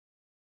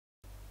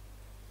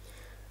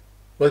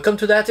Welcome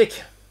to the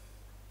attic.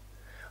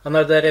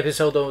 Another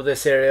episode of the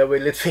series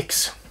Will It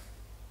Fix.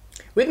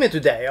 With me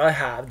today I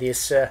have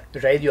this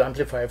radio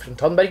amplifier from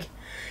Tandberg.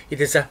 It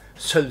is a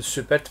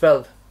Sølvsuper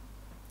 12.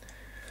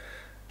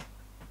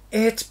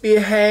 It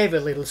behaves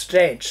a little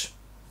strange.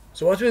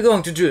 So what we're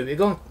going to do,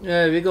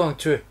 we're going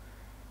to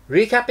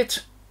recap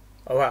it.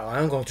 Oh, well,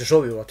 I'm going to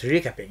show you what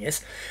recapping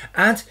is,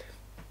 and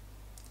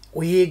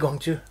we're going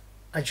to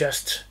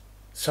adjust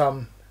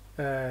some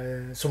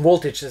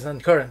voltages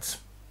and currents.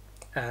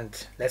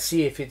 And let's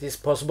see if it is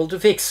possible to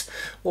fix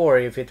or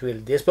if it will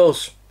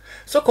dispose.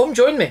 So come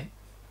join me.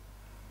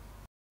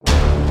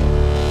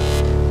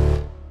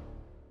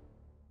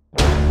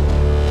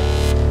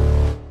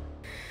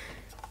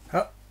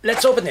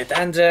 Let's open it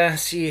and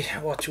see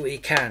what we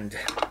can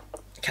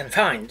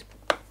find.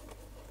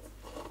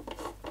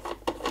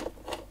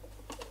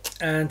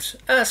 And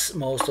as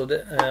most of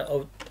the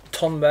of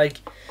Tandberg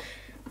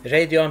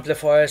radio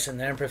amplifiers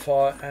and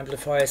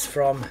amplifiers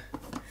from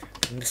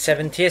the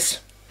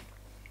 70s,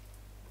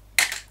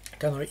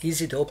 kind of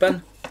easy to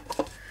open.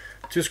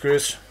 2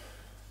 screws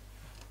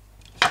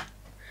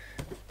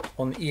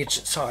on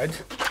each side.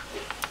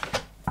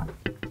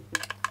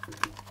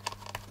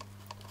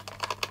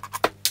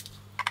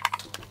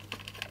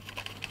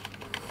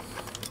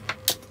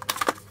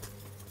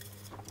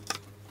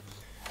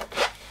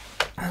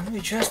 And we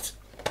just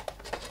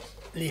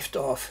lift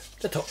off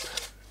the top.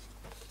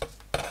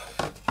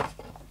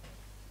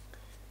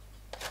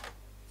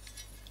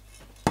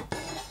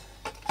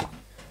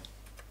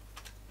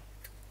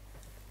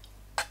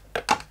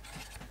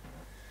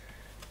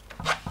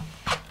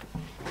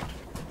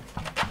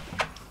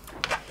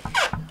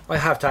 I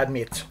have to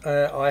admit,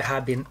 I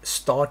have been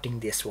starting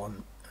this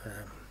one.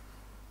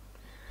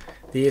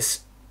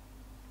 These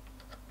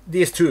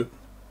two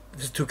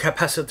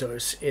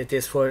capacitors. It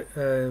is for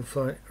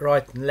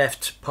right and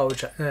left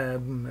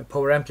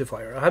power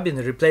amplifier. I have been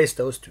replaced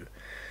those two,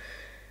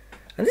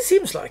 and it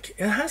seems like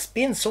it has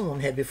been someone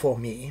here before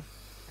me.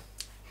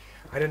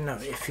 I don't know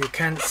if you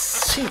can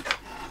see.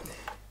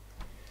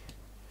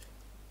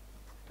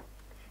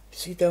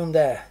 See down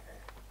there.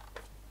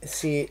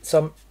 See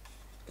some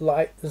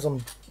light,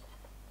 some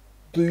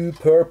blue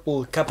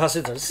purple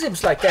capacitors. It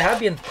seems like they have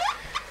been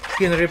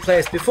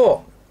replaced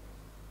before,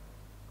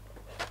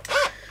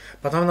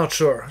 but I'm not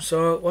sure.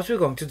 So what we're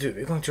going to do,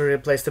 we're going to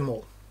replace them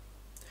all,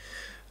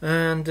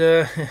 and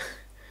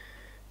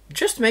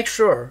just make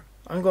sure.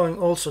 I'm going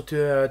also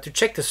to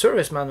check the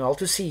service manual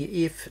to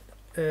see if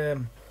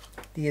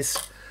these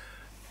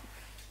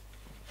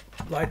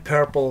light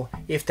purple,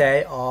 if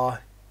they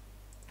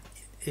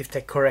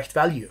correct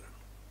value.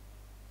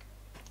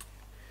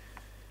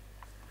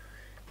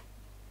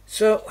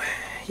 So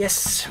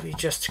yes, we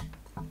just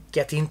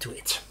get into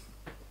it.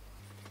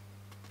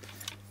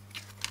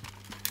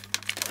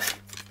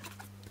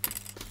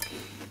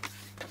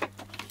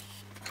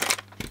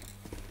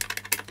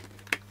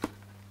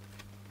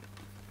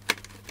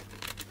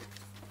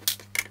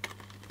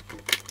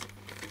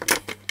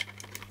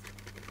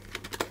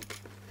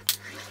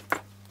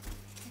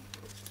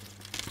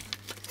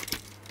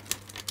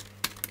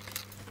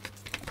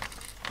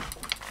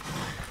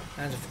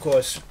 And of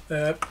course,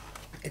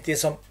 it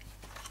is some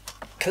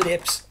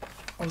clips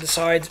on the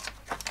side.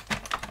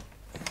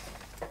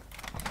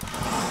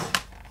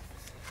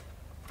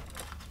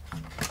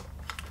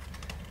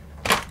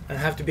 And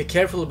have to be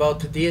careful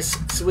about these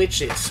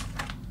switches.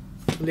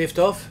 Lift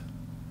off,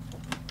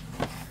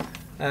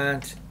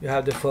 and you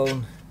have the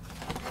phone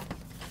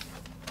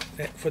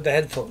for the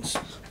headphones.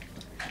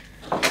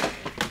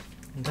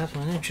 And that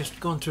one I'm just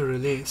going to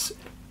release.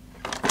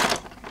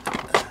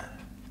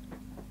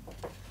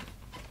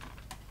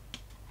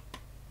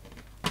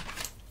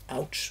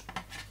 Ouch.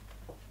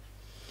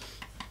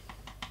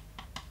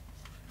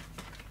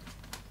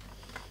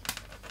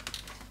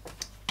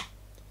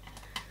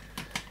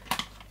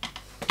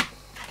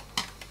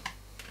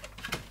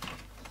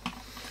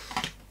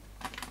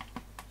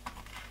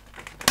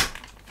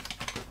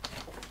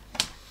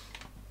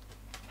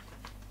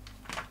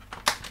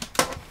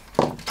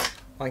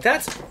 Like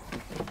that.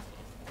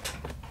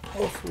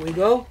 Off we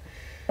go.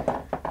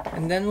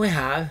 And then we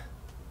have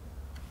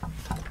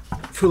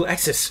full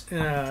access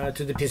to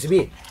the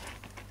PCB.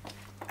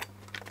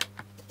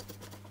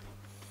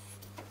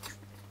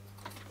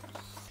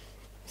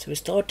 So we're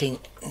starting,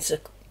 it's a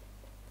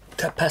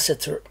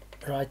capacitor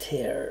right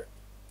here.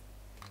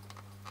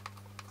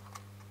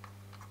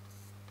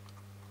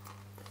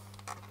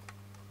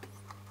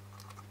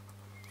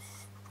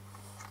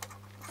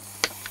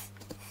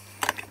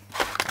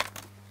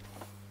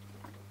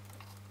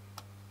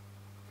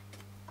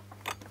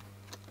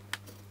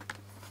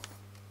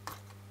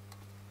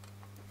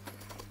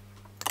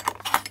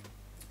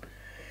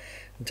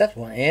 That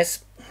one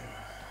is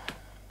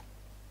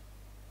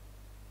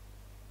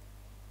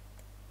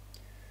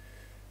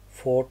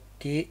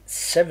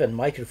 47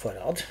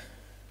 microfarad,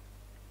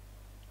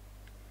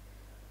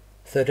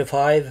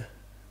 35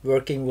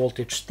 working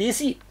voltage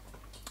DC,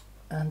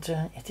 and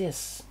it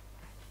is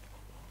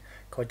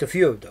quite a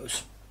few of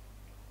those.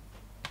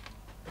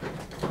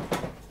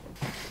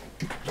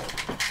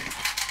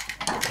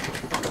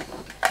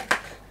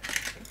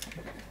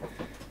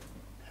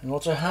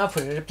 what I have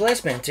for the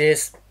replacement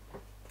is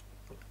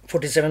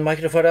 47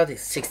 microfarad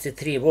is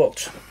 63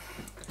 volts.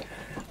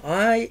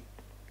 I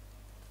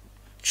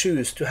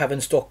choose to have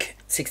in stock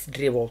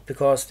 63 volt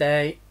because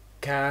they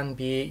can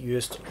be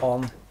used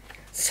on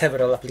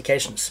several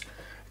applications.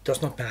 It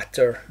does not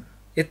matter.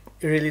 It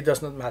really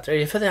does not matter.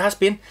 If it has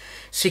been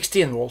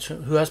 16 volts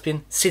who has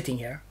been sitting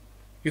here,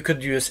 you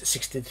could use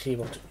 63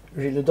 volt. It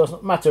really does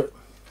not matter.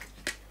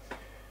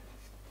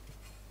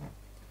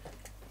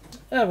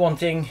 One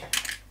thing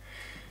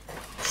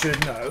you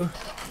should know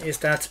is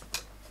that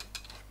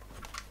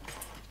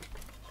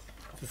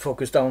if you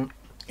focus down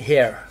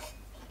here,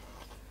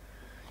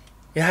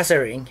 it has a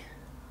ring,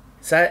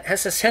 so it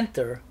has a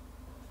center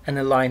and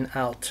a line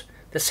out.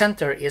 The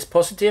center is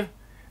positive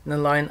and the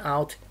line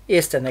out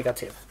is the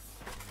negative.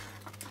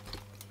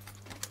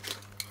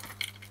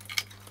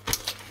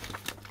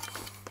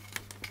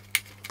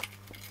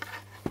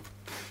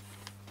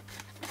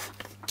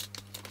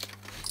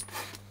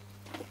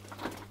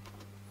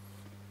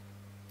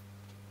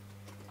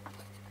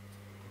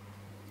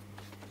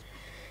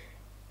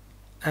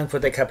 And for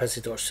the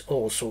capacitors,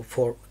 also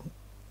for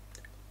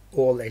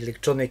all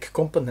electronic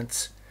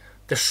components,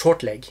 the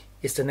short leg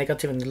is the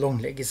negative and the long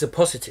leg is the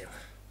positive.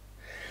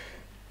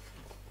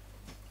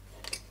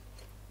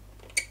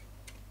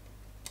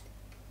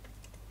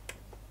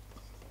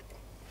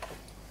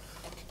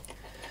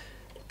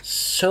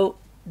 So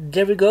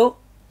there we go,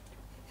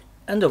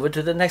 and over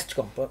to the next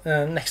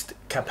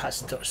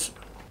capacitors.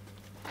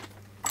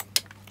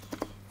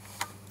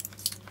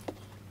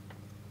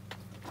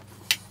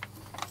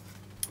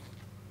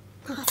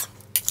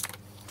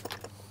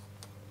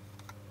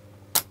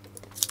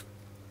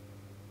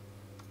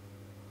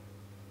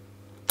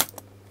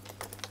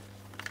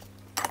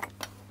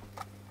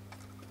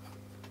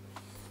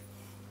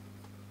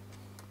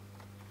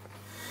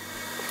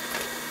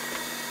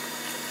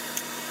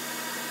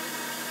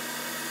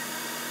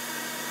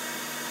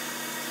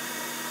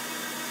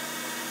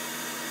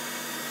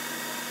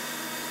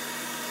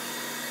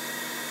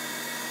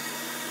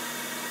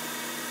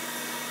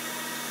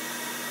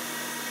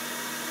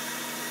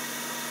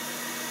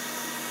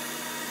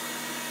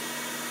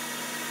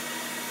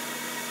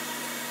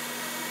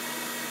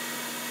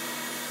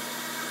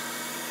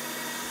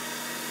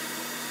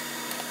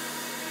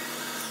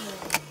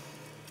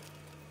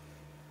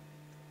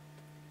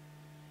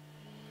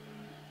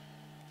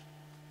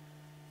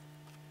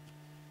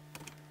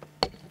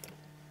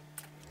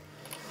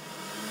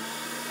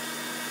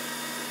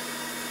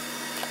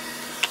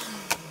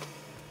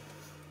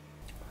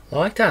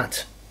 Like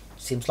that.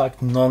 Seems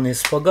like none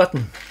is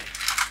forgotten.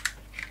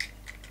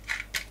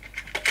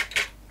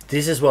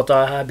 This is what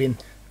I have been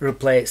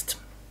replaced.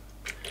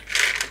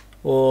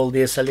 All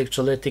these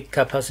electrolytic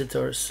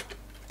capacitors.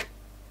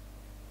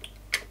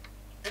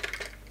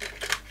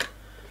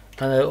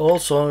 And I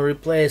also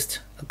replaced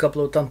a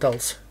couple of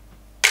tantals.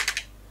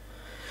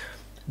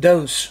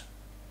 Those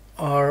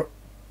are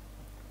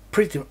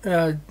pretty...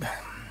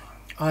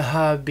 I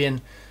have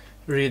been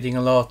reading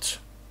a lot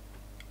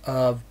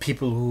of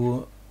people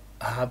who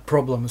have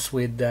problems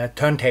with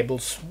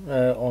turntables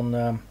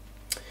on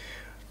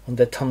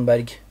the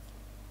Tandberg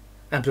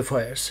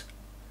amplifiers,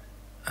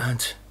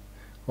 and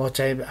what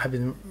I have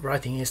been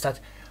writing is that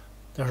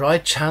the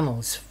right channel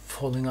is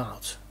falling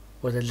out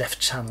or the left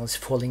channel is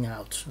falling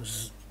out.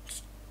 It's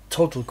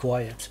total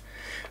quiet,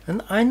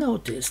 and I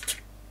noticed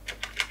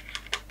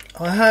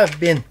I have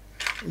been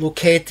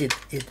located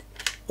it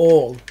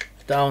all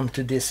down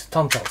to these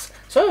tantals,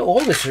 so I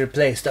always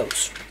replace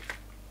those.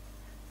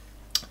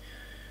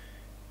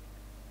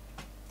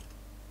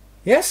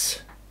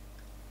 Yes.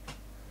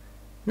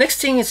 Next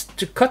thing is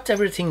to cut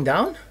everything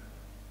down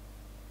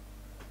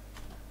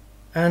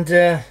and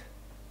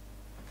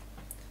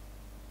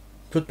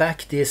put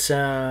back this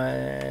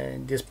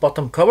this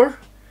bottom cover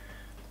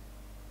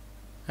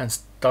and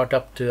start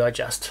up to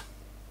adjust.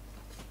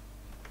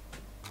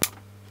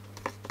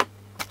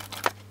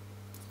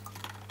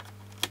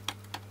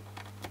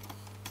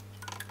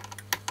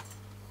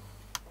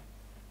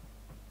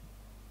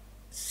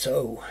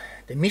 So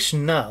the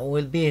mission now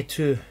will be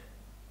to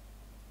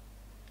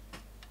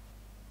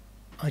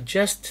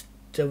adjust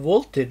the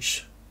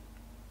voltage,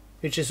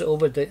 which is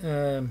over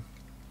the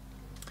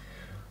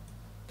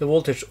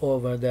voltage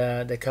over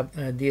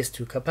these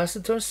two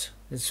capacitors.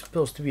 It's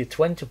supposed to be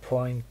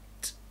 20.1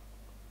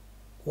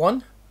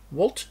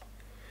 volt.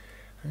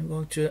 I'm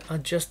going to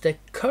adjust the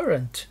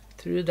current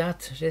through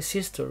that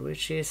resistor,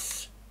 which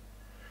is,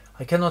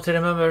 I cannot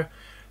remember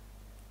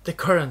the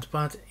current,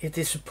 but it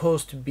is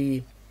supposed to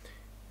be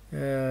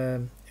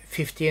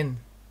 15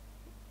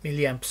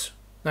 milliamps,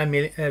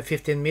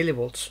 15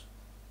 millivolts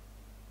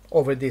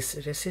over this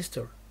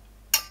resistor.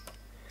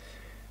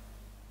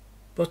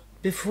 But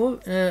before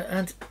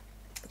and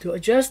to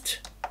adjust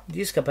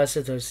these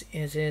capacitors,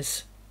 it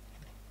is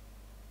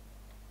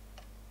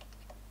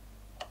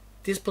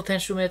this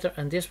potentiometer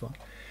and this one,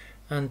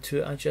 and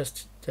to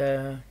adjust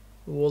the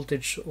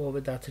voltage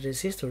over that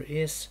resistor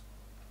is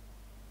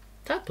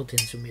that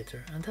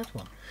potentiometer and that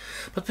one.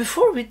 But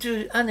before we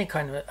do any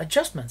kind of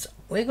adjustments,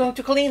 we're going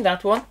to clean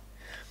that one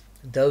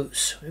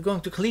those. We're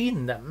going to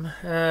clean them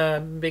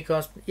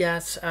because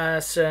yes,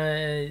 as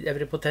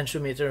every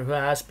potentiometer who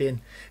has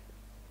been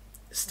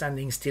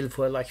standing still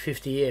for like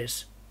 50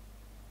 years,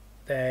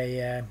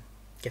 they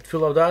get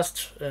full of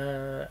dust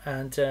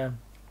and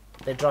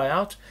they dry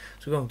out.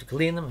 So we're going to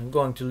clean them and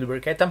going to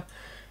lubricate them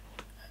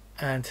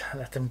and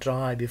let them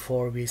dry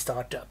before we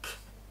start up.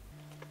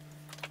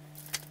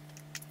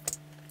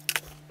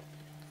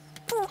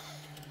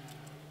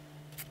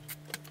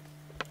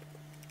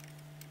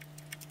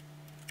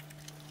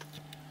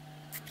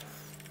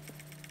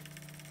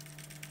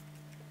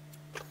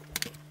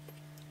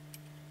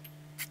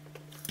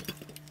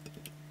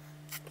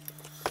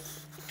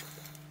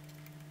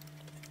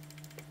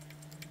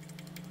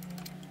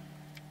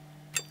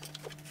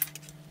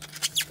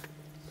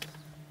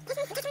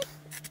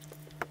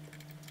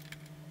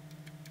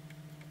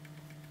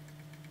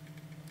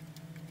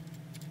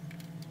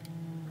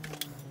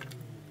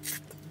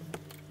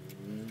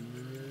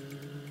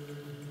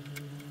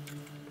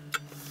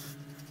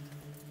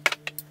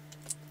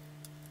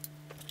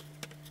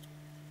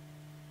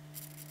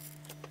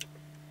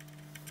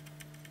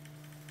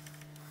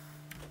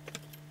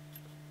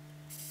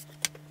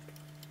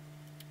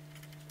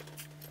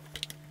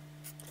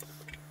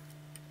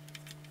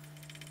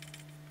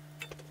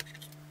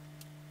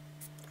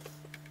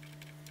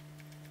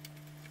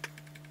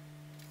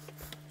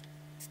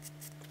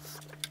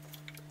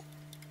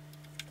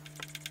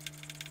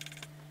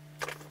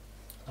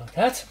 Like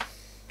that.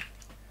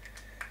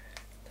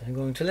 Then I'm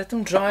going to let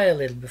them dry a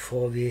little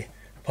before we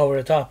power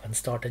it up and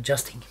start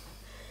adjusting.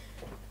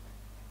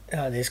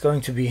 This is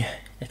going to be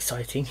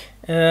exciting.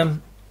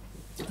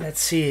 Let's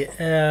see.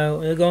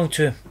 We're going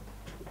to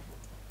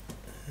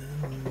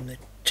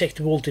check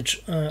the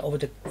voltage over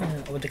the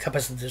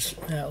capacitors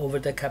over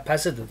the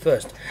capacitor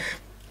first.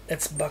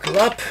 Let's buckle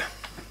up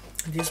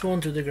this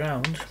one to the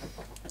ground.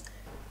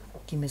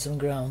 Give me some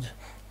ground.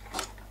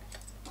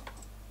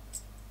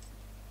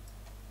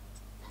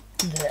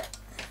 There.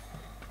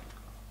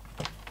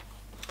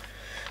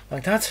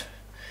 Like that.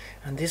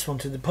 And this one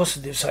to the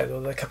positive side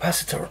of the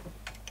capacitor.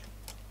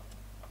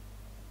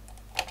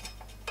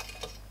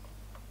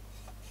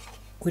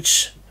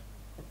 Which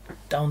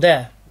down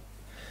there.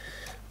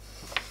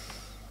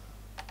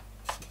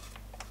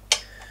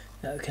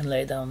 Now you can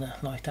lay down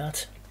like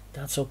that.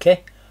 That's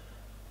okay.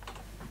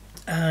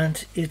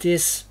 And it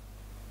is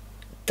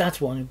that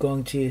one you're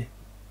going to. You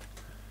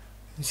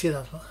see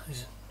that one?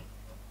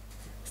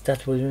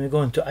 That's what we're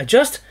going to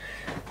adjust,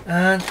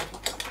 and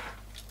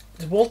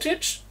the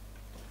voltage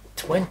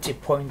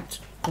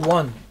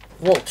 20.1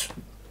 volts.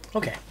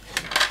 Okay,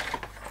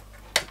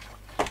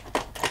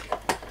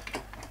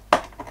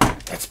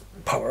 let's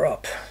power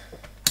up.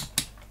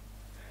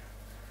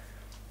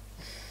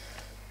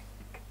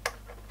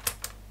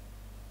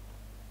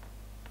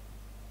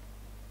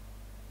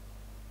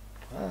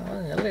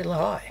 A little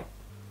high.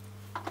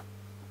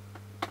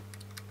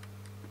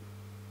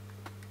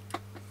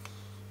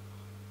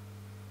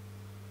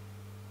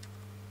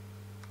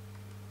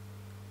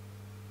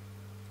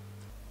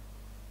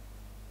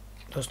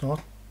 Does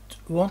not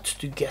want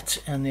to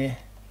get any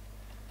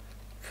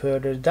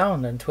further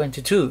down than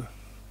 22.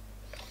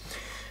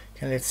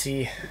 Okay, let's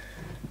see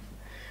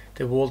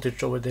the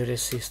voltage over the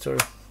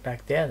resistor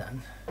back there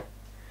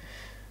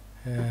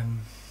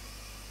then.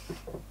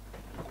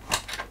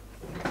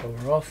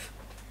 Power off.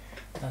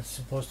 That's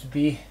supposed to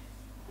be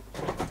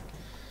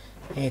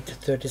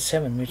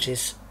 837, which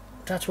is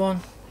that one.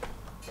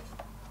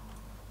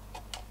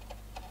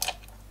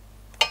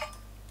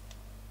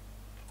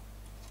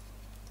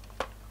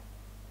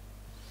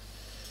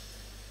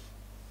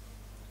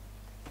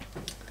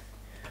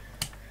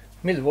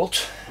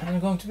 Millivolt, and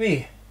going to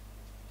be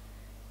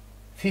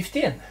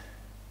 15.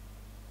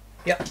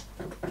 Yeah.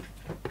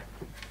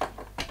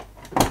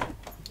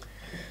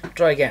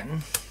 Try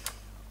again.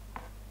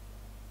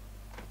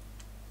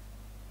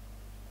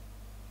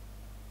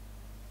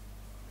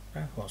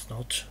 That was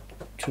not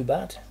too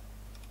bad.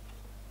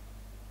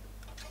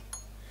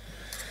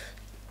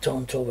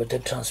 Don't over the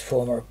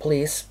transformer,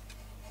 please.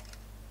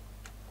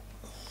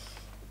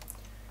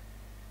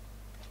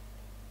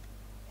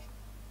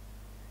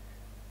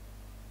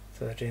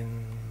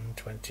 $13,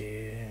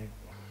 $20.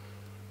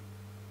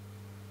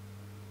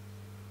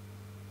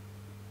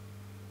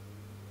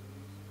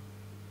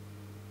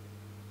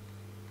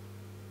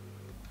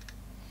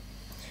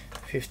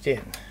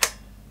 $15.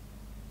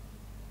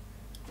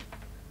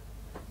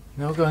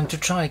 Now we're going to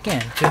try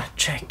again to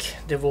check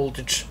the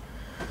voltage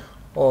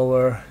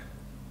over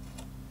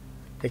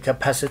the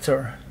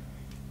capacitor.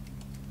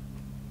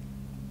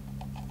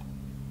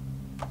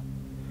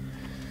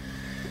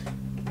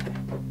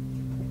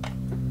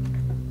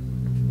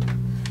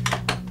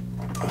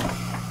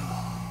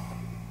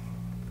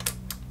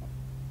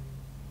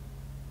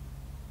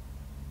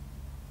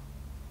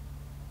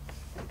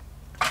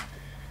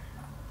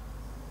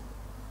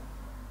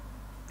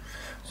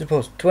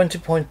 Suppose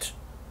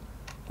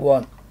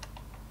 20.1.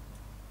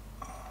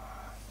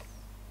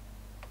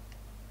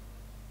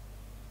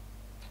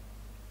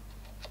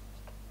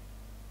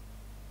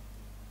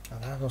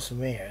 that was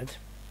weird.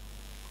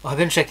 I've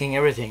been checking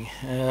everything.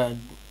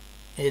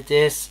 It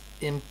is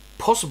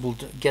impossible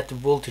to get the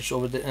voltage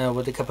over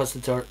the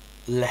capacitor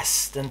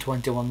less than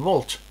 21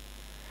 volt.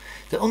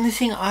 The only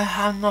thing I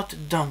have not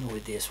done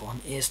with this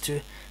one is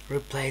to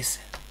replace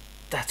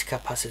that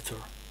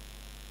capacitor.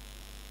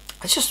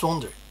 I just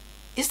wonder,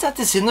 is that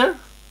the sinner?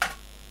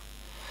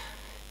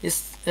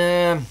 Is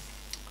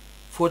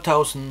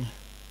 4000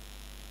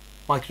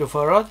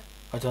 microfarad?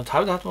 I don't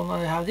have that one,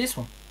 I have this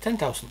one,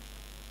 10,000.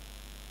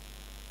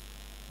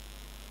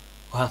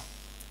 Well,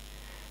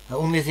 the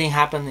only thing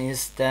happen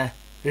is the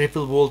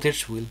ripple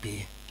voltage will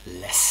be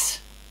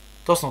less.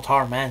 Does not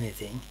harm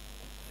anything,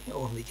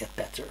 only get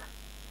better.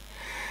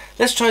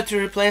 Let's try to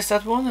replace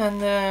that one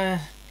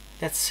and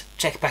let's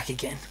check back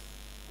again.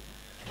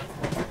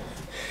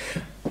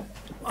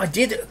 I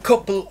did a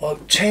couple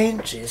of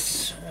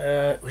changes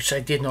which I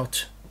did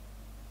not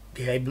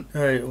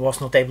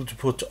was not able to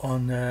put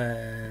on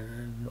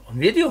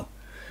video.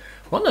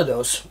 One of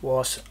those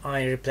was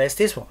I replaced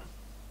this one.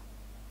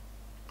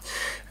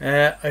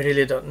 I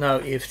really don't know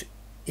if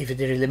it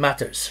really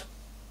matters.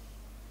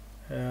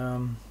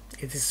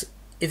 It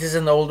is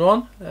an old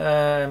one.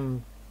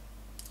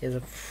 It's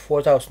a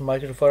 4000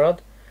 microfarad.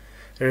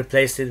 I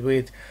replaced it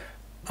with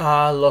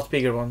a lot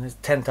bigger one. It's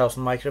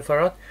 10,000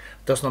 microfarad.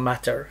 Does not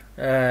matter.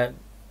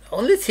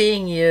 Only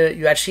thing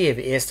you achieve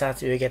is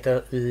that you get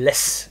a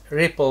less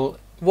ripple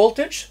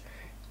voltage,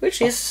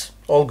 which is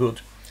all good.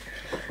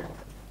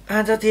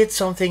 And I did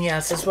something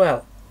else as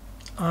well.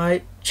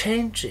 I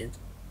changed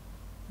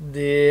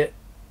the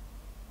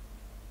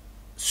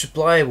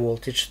supply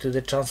voltage to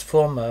the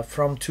transformer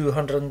from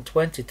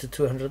 220 to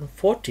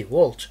 240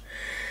 volt,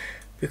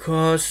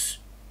 because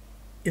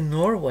in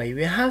Norway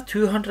we have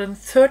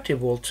 230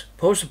 volt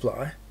power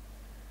supply,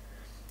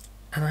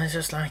 and I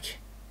just like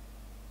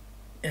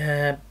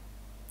it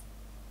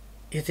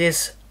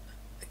is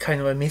kind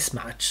of a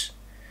mismatch.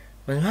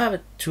 When you have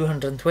a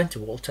 220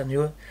 volt and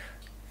your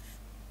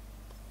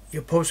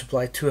power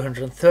supply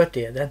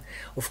 230, then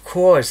of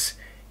course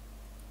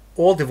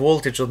all the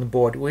voltage on the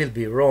board will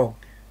be wrong.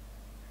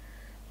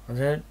 And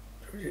then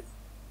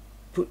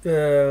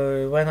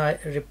when I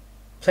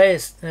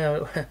replace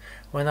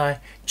when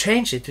I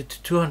change it to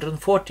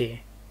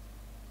 240,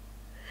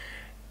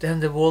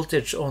 then the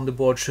voltage on the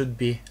board should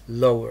be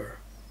lower.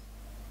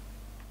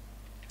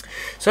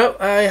 So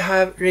I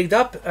have rigged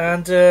up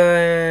and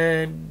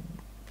ready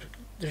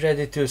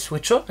to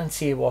switch on and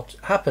see what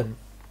happened.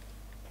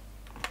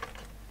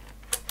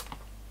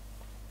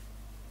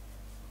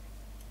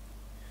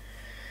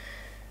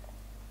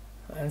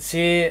 And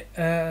see,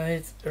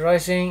 it's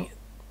rising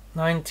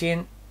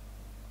 19,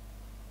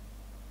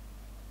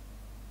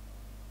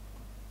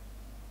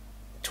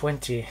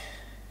 20,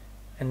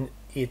 and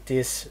it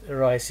is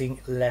rising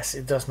less.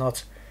 It does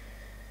not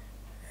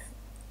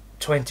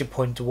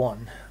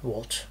 20.1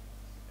 volt.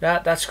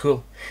 That's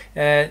cool.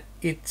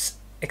 It's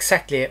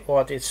exactly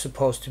what it's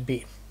supposed to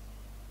be.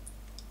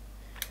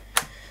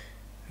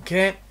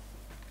 Okay,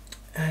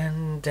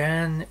 and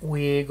then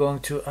we're going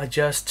to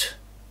adjust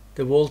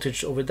the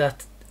voltage over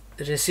that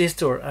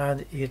resistor,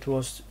 and it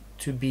was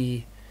to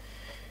be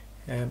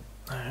I'm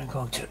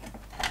going to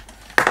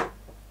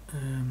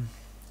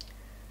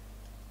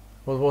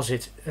what was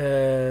it,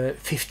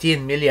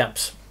 15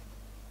 milliamps,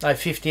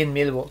 15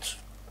 millivolts,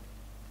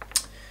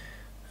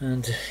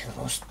 and it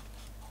was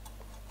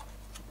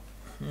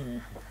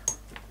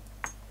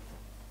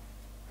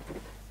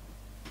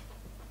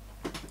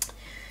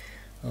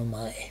oh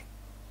my,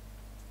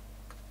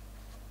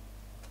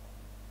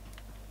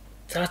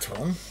 that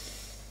one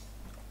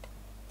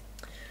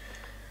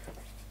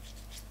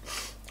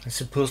is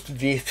supposed to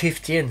be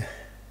 15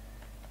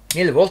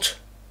 millivolts,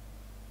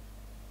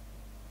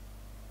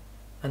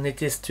 and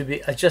it is to be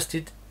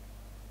adjusted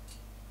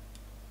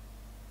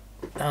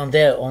down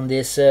there on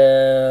this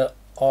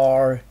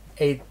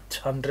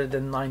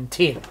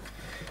R819.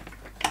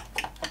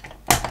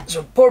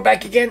 So pour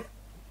back again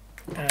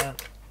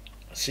and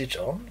switch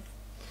on,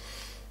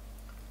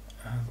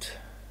 and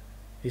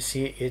you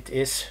see it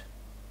is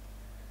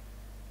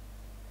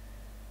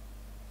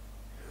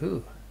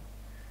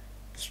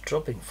it's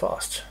dropping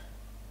fast.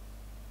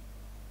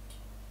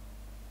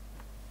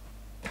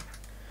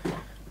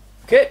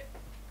 Okay,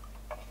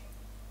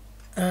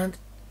 and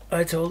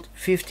I told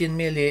 15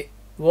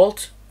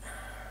 millivolt.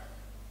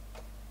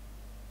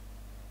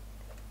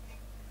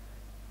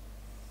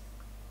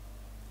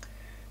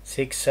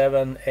 Six,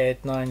 7,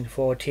 8, 9,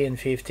 14,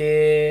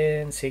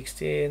 15,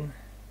 16.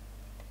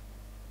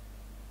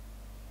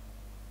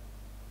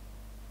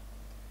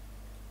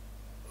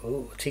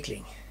 Oh,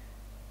 tickling.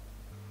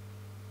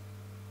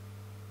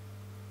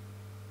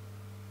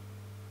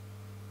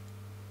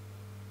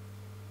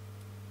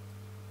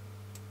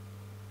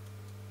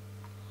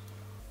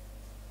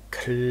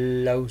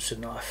 Close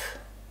enough.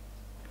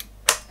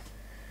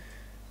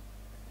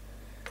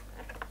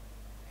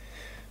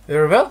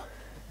 Very well.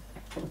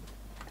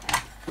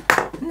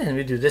 And then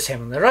we do the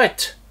same on the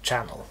right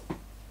channel.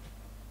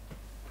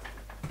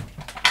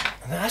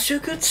 And as you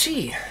could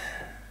see,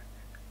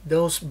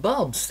 those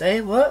bulbs,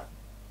 they were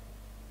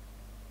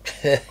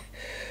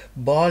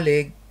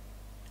barely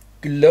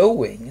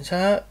glowing.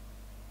 So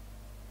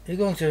we're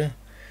going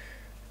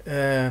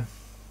to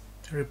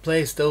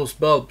replace those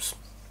bulbs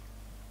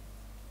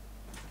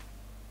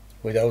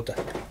without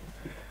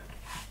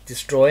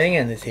destroying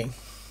anything.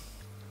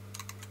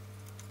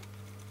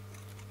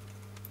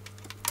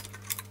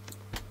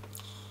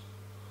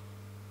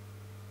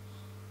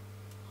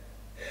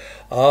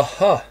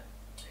 Aha!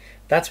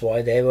 That's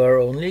why they were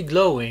only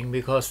glowing,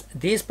 because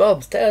these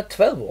bulbs, they are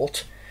 12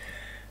 volt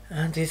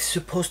and it's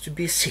supposed to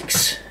be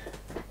 6.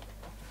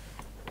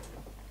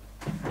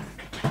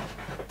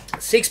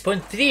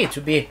 6.3 to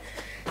be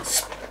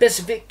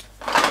specific.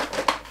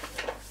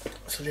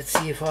 So let's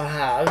see if I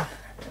have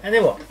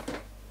anyone.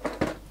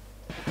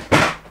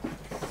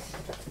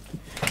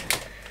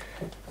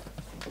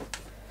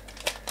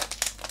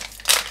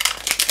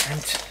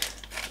 And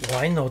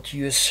why not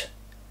use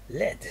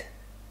LED?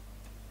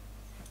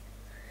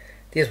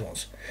 These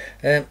ones.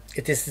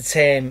 It is the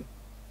same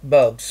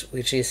bulbs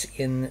which is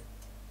in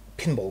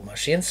pinball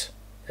machines.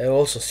 They're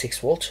also 6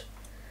 volt.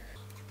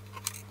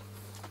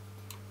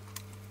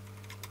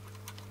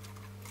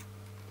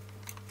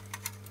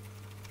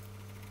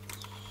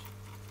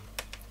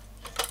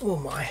 Oh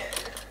my.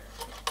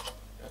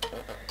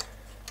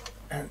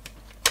 And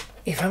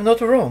if I'm not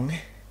wrong,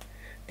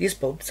 these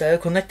bulbs are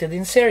connected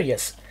in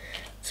series.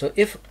 So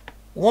if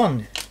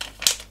one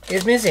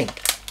is missing,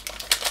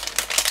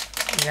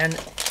 then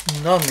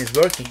none is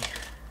working.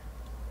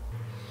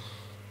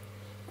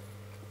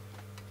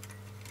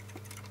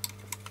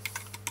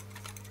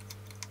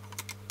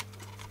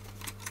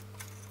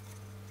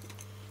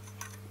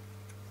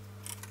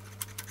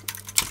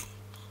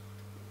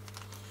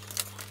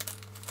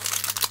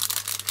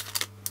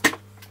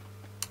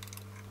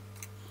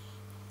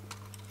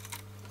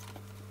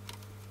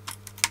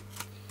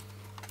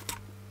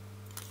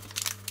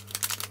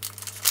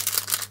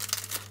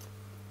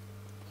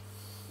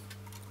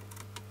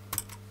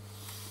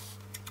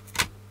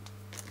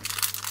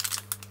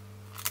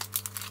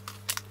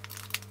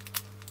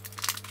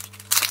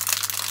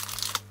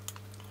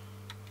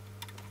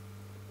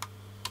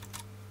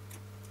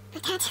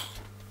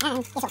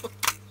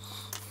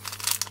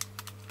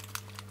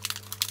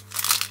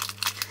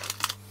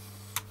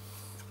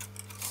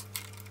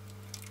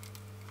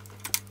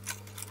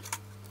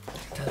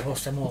 That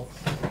was them all.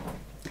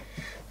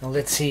 Now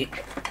let's see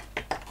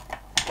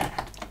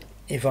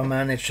if I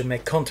manage to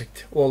make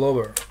contact all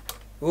over.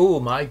 Oh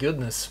my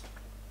goodness.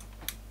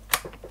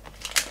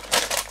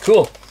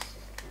 Cool.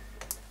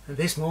 And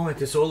this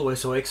moment is always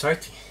so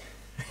exciting.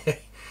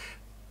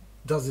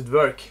 Does it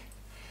work?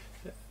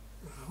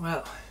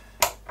 Well,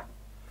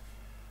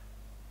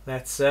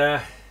 let's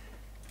it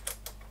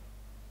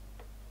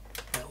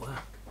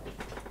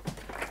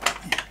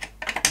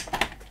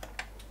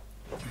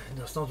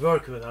does not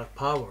work without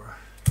power.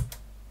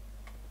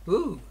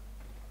 Ooh.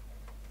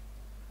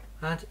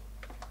 And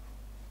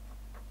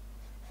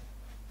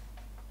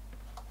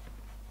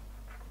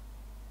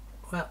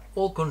well,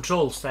 all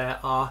controls there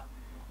are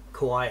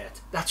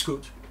quiet. That's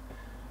good.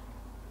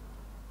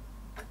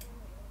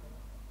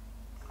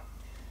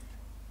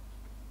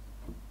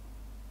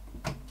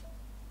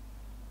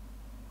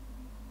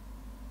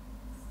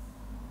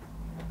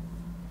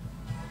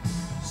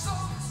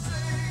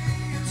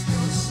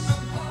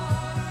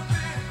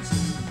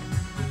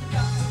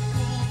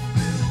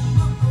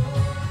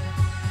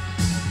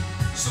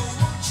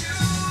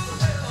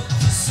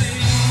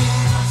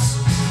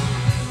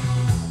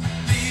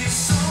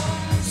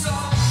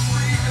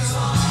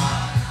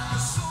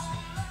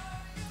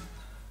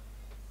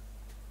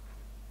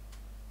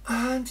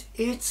 And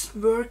it's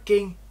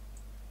working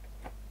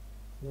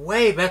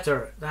way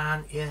better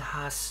than it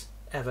has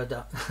ever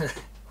done.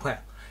 Well,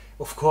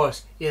 of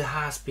course, it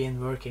has been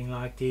working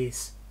like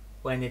this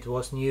when it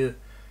was new,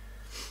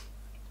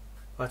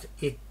 but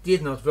it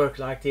did not work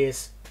like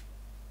this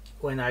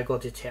when I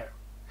got it here.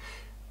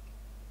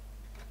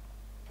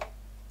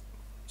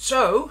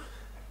 So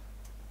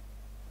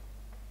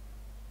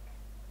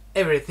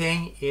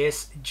everything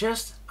is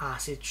just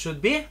as it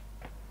should be.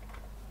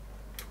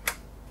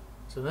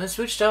 So then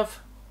switched off,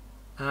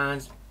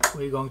 and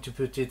we're going to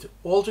put it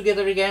all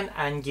together again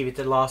and give it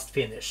a last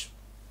finish.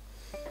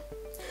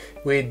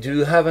 We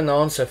do have an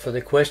answer for the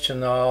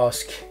question I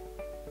asked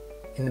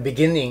in the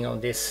beginning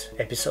of this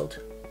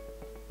episode.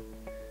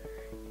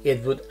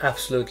 It would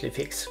absolutely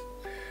fix.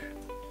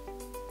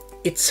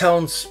 It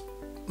sounds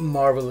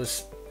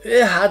marvelous.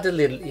 It had a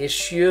little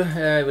issue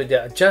with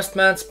the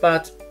adjustments,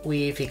 but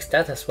we fixed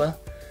that as well.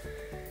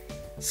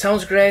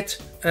 Sounds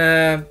great.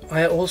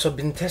 I also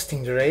been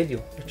testing the radio,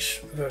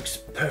 which works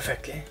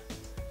perfectly,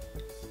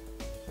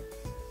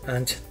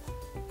 and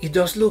it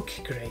does look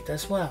great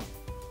as well.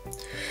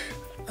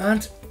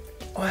 And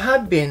I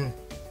had been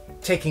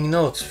taking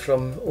notes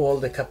from all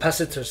the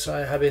capacitors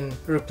I have been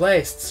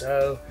replaced,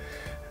 so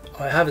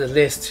I have the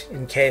list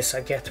in case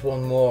I get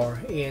one more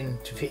in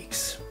to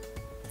fix.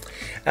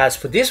 As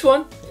for this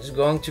one, it's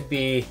going to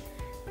be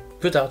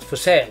put out for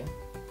sale,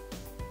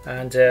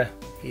 and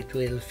it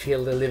will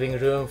fill the living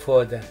room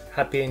for the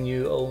happy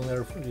new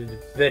owner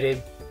with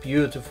very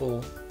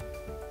beautiful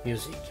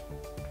music.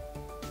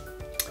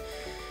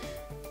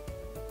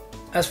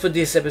 As for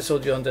this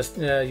episode,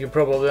 you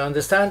probably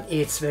understand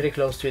it's very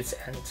close to its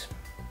end.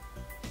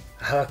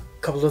 I have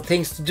a couple of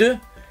things to do.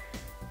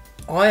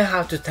 I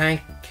have to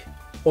thank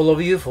all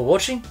of you for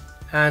watching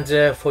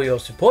and for your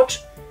support,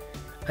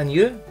 and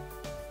you,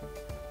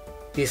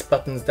 these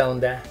buttons down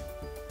there.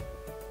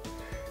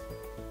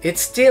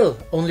 It's still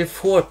only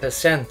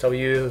 4% of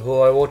you who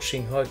are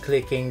watching who are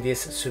clicking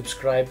this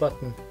subscribe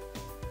button.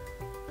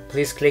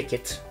 Please click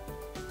it.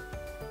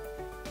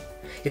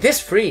 It is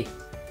free,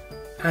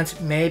 and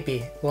maybe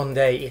one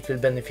day it will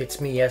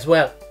benefit me as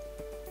well.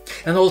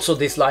 And also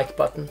this like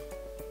button.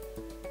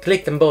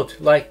 Click them both,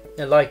 like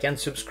and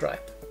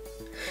subscribe.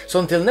 So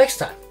until next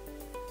time,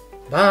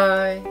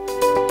 bye!